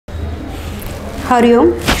Hari Om,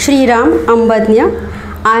 Shri Ram, Ambadnya.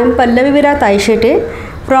 I am Pallavi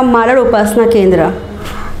Taishete from Malad Upasana Kendra.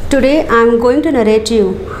 Today I am going to narrate you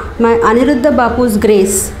my Aniruddha Bapu's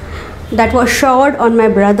grace that was showered on my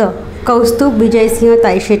brother Kaustubh Vijay Singh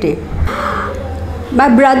Taishete. My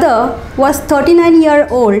brother was 39-year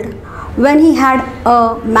old when he had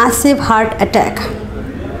a massive heart attack.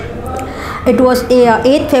 It was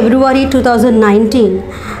 8th February 2019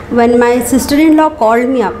 when my sister-in-law called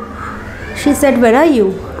me up. She said, "Where are you?"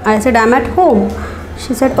 I said, "I'm at home."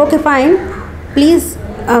 She said, "Okay, fine. Please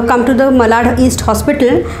come to the Malad East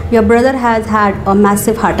Hospital. Your brother has had a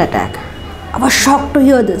massive heart attack." I was shocked to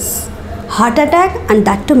hear this. Heart attack, and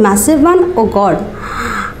that too massive one? Oh God.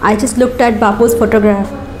 I just looked at Bapu's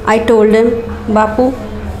photograph. I told him, "Bapu,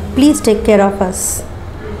 please take care of us."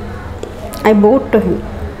 I bowed to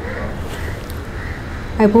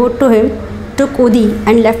him. Took Udi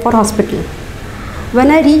and left for hospital.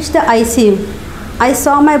 When I reached the ICU, I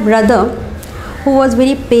saw my brother who was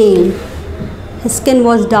very pale. His skin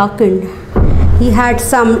was darkened. He had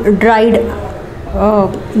some dried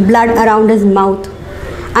blood around his mouth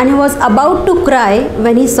and he was about to cry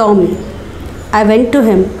when he saw me. I went to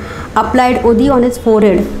him, applied Udi on his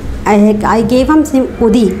forehead. I gave him some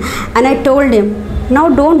Udi and I told him, "Now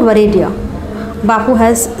don't worry dear, Bapu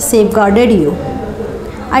has safeguarded you."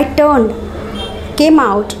 I turned, came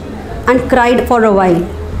out and cried for a while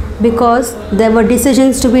because there were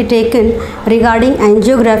decisions to be taken regarding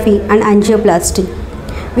angiography and angioplasty.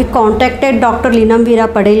 We contacted Dr. Linamveera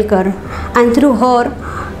Padelkar and through her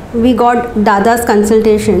we got Dada's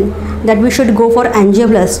consultation that we should go for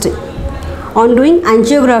angioplasty. On doing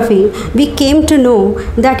angiography, we came to know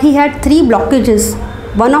that he had 3 blockages,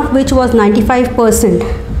 one of which was 95%.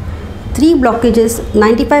 3 blockages,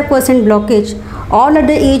 95% blockage, all at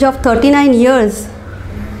the age of 39 years.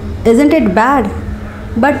 Isn't it bad?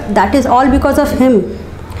 But that is all because of him.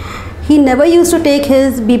 He never used to take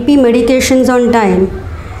his BP medications on time.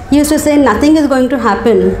 He used to say nothing is going to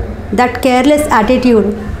happen. That careless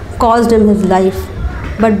attitude caused him his life.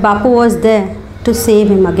 But Bapu was there to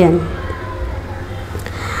save him again.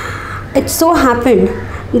 It so happened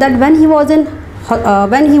that when he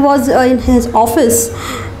was in his office,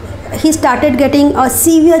 he started getting a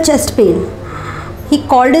severe chest pain. He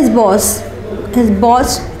called his boss. His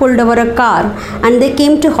boss pulled over a car and they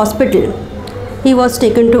came to hospital. He was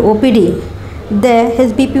taken to OPD. There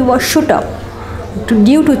his BP was shoot up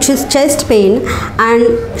due to chest pain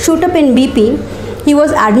and shoot up in BP. He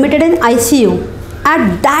was admitted in ICU. At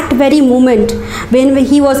that very moment when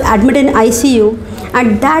he was admitted in ICU,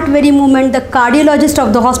 at that very moment the cardiologist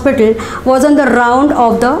of the hospital was on the round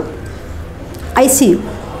of the ICU.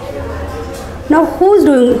 Now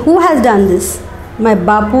who has done this? My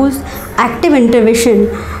Bapu's active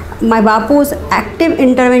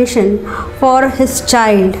intervention for his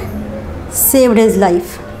child saved his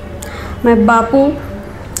life. My Bapu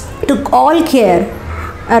took all care,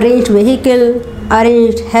 arranged vehicle,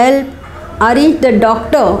 arranged help, arranged the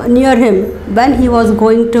doctor near him when he was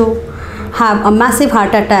going to have a massive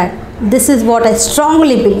heart attack. This is what I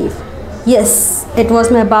strongly believe. Yes, it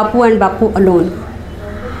was my Bapu and Bapu alone.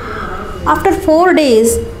 After 4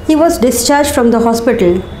 days, he was discharged from the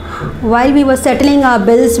hospital. While we were settling our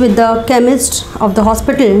bills with the chemist of the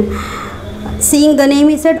hospital, seeing the name,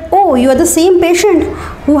 he said, "Oh, you are the same patient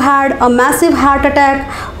who had a massive heart attack,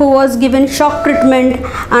 who was given shock treatment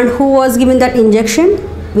and who was given that injection?"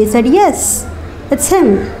 We said, "Yes, it's him."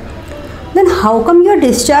 "Then how come you are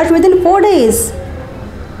discharged within 4 days?"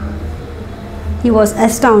 He was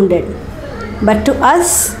astounded. But to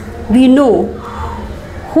us, we know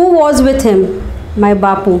who was with him. My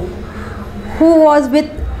Bapu, who was with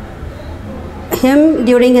him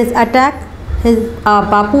during his attack.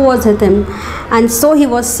 Bapu was with him and so he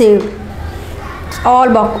was saved. It's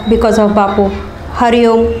all because of Bapu. Hari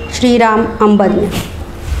Om, Shri Ram, Ambadnya.